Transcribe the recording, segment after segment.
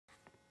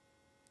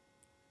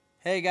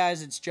Hey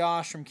guys, it's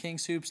Josh from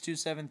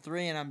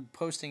KingsHoops273 and I'm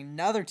posting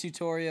another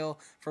tutorial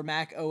for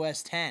Mac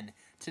OS X.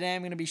 Today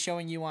I'm going to be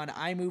showing you on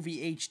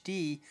iMovie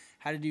HD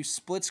how to do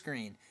split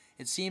screen.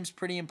 It seems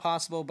pretty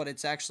impossible, but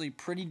it's actually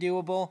pretty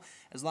doable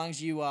as long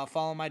as you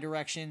follow my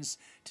directions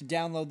to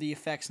download the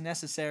effects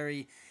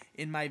necessary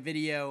in my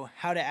video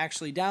how to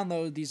actually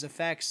download these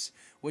effects,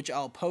 which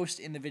I'll post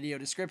in the video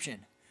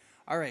description.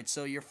 Alright,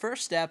 so your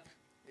first step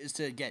is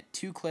to get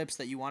two clips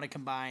that you want to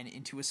combine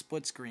into a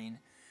split screen,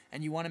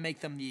 and you want to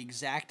make them the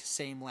exact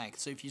same length.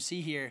 So if you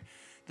see here,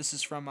 this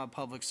is from a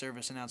public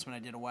service announcement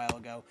I did a while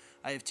ago.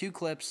 I have two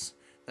clips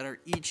that are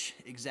each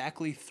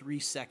exactly 3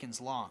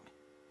 seconds long.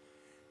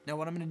 Now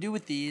what I'm going to do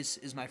with these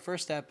is my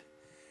first step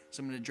is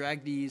I'm going to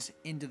drag these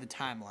into the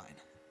timeline.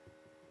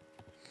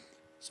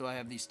 So I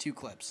have these two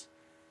clips.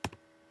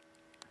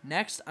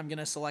 Next, I'm going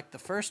to select the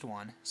first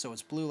one, so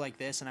it's blue like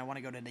this, and I want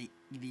to go to the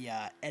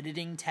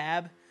editing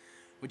tab,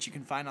 which you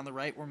can find on the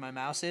right where my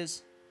mouse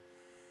is.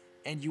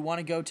 And you want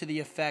to go to the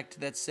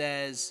effect that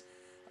says,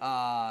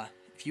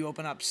 if you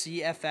open up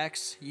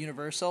CFX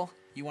Universal,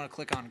 you want to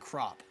click on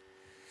Crop.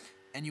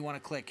 And you want to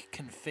click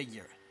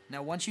Configure.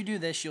 Now once you do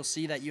this, you'll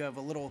see that you have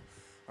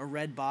a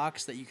red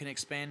box that you can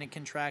expand and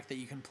contract, that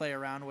you can play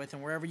around with,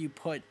 and wherever you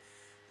put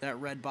that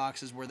red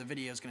box is where the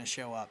video is going to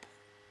show up.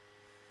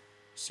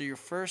 So your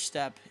first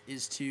step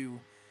is to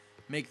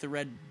make the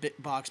red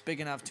box big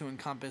enough to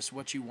encompass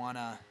what you want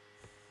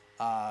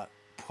to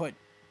put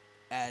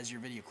as your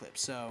video clip.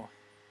 So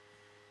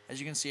as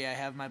you can see, I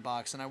have my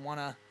box, and I want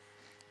to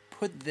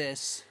put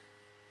this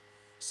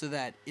so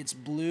that it's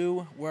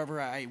blue wherever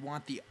I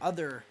want the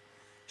other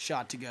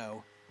shot to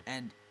go,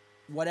 and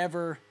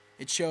whatever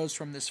it shows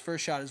from this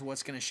first shot is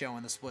what's going to show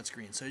on the split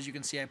screen. So as you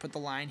can see, I put the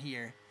line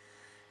here,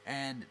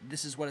 and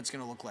this is what it's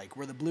going to look like.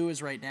 Where the blue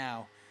is right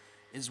now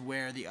is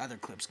where the other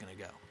clip's going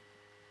to go.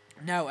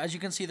 Now, as you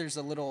can see, there's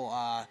a little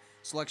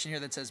selection here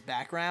that says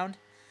background.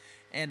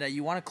 And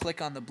you want to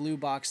click on the blue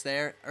box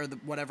there, or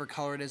whatever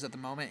color it is at the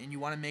moment, and you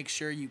want to make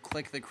sure you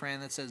click the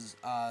crayon that says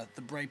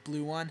the bright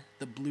blue one,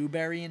 the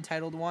blueberry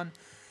entitled one,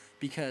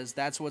 because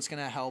that's what's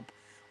going to help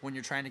when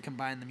you're trying to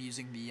combine them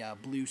using the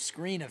blue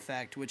screen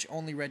effect, which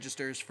only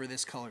registers for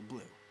this color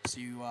blue. So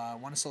you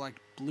want to select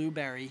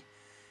blueberry,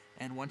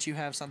 and once you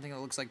have something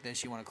that looks like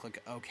this, you want to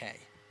click OK.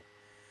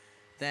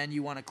 Then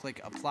you want to click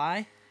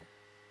Apply,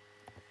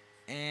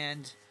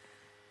 and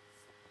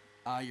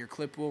your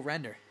clip will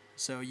render.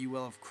 So you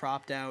will have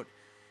cropped out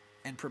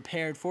and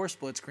prepared for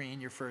split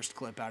screen your first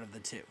clip out of the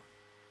two.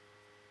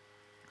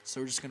 So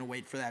we're just going to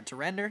wait for that to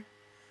render.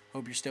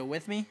 Hope you're still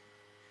with me.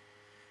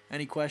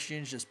 Any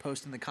questions, just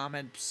post in the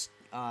comments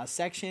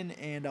section,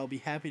 and I'll be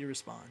happy to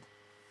respond.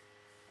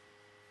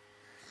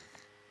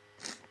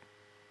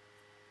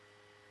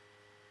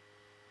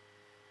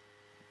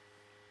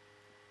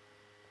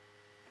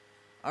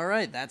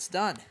 Alright, that's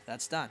done.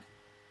 That's done.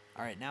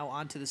 Alright, now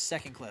on to the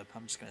second clip.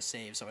 I'm just going to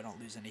save so I don't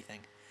lose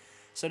anything.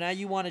 So now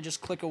you want to just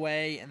click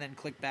away and then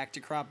click back to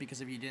crop, because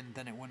if you didn't,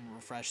 then it wouldn't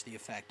refresh the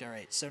effect.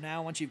 Alright, so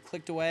now once you've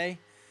clicked away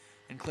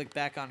and click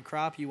back on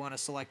crop, you want to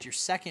select your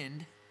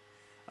second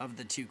of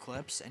the two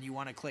clips, and you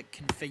want to click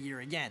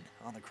Configure again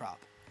on the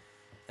crop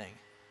thing.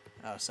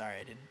 Oh, sorry,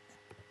 I didn't.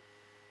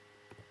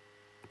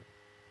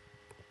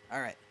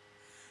 Alright,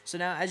 so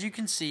now as you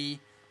can see,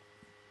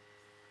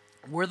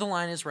 where the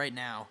line is right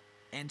now,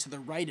 and to the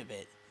right of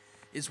it,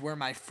 is where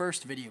my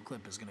first video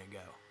clip is going to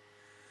go.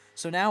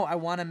 So now I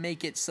want to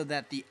make it so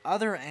that the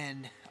other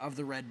end of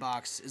the red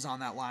box is on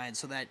that line,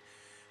 so that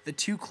the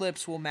two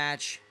clips will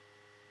match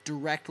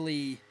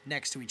directly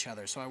next to each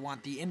other. So I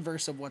want the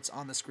inverse of what's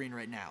on the screen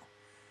right now.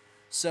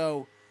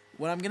 So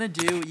what I'm going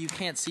to do, you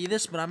can't see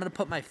this, but I'm going to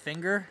put my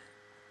finger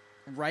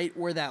right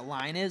where that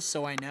line is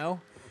so I know.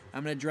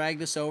 I'm going to drag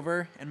this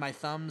over, and my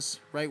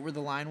thumb's right where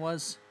the line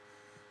was.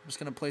 I'm just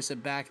going to place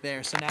it back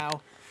there. So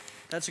now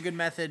that's a good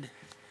method,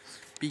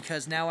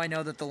 because now I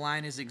know that the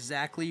line is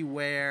exactly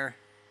where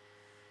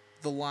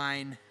the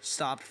line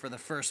stopped for the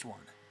first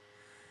one.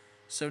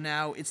 So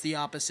now it's the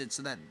opposite,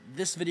 so that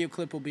this video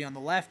clip will be on the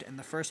left and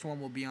the first one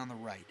will be on the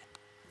right.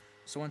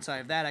 So once I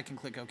have that, I can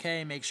click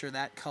OK, make sure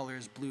that color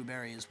is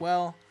blueberry as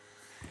well,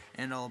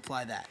 and I'll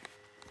apply that.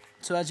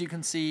 So as you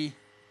can see,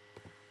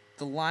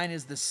 the line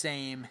is the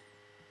same,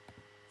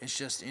 it's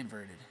just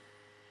inverted.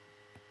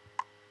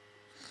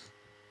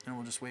 And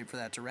we'll just wait for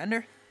that to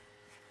render.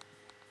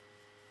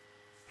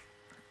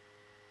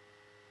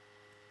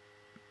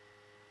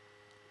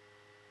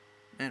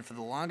 And for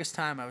the longest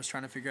time, I was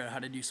trying to figure out how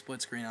to do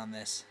split screen on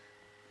this.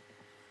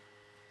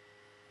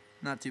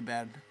 Not too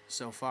bad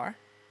so far.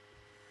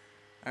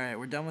 Alright,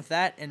 we're done with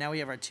that, and now we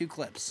have our two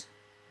clips.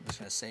 I'm just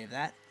going to save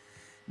that.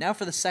 Now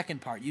for the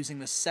second part, using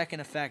the second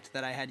effect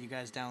that I had you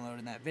guys download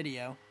in that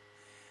video.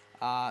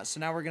 So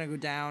now we're going to go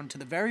down to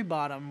the very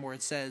bottom where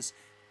it says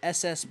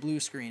SS Blue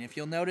Screen. If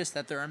you'll notice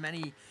that there are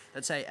many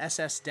that say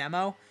SS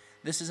Demo,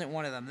 this isn't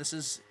one of them. This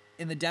is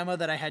in the demo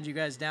that I had you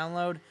guys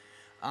download.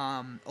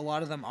 A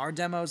lot of them are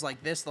demos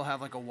like this. They'll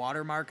have like a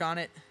watermark on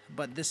it,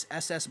 but this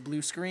SS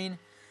Blue Screen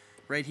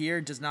right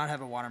here does not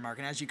have a watermark,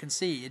 and as you can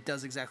see, it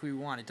does exactly what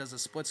we want. It does a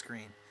split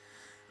screen.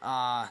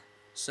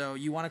 So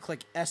you want to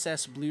click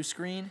SS Blue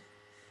Screen,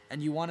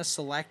 and you want to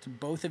select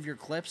both of your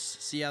clips.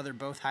 See how they're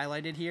both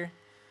highlighted here?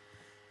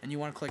 And you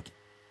want to click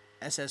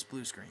SS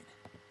Blue Screen,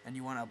 and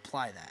you want to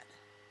apply that.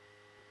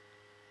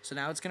 So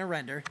now it's going to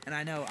render, and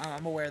I know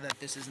I'm aware that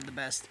this isn't the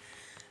best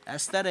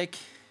aesthetic,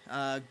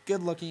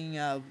 good-looking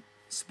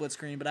split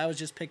screen, but I was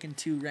just picking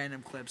 2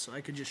 random clips so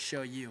I could just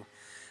show you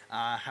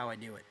how I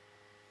do it.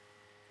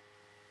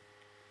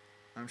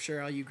 I'm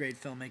sure all you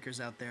great filmmakers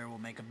out there will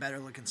make a better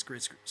looking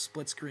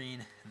split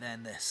screen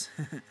than this.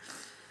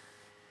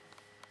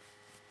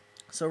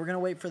 So we're going to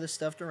wait for this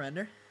stuff to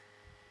render.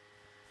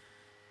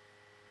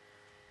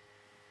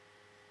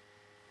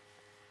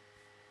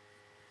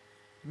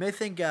 You may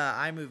think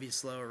iMovie is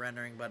slow at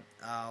rendering, but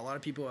a lot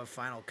of people have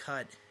Final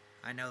Cut.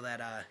 I know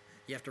that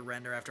you have to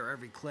render after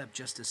every clip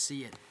just to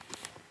see it.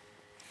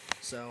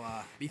 So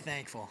be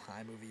thankful,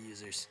 iMovie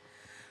users.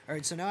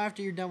 Alright, so now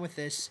after you're done with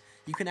this,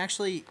 you can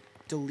actually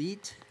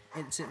delete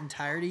its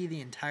entirety,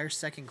 the entire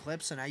second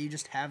clip. So now you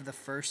just have the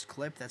first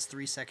clip that's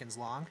 3 seconds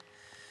long.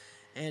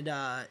 And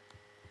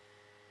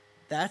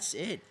that's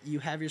it. You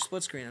have your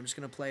split screen. I'm just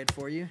going to play it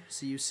for you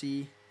so you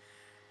see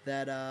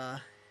that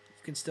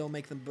you can still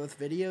make them both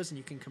videos and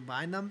you can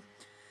combine them.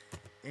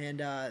 And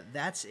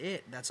that's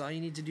it. That's all you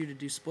need to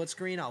do split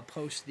screen. I'll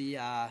post the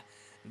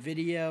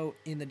video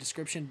in the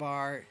description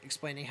bar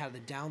explaining how to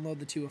download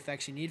the 2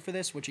 effects you need for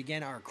this, which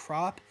again are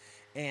crop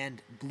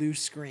and blue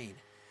screen.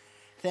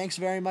 Thanks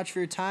very much for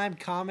your time.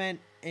 Comment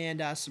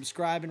and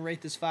subscribe and rate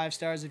this 5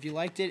 stars if you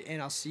liked it,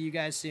 and I'll see you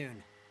guys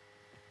soon.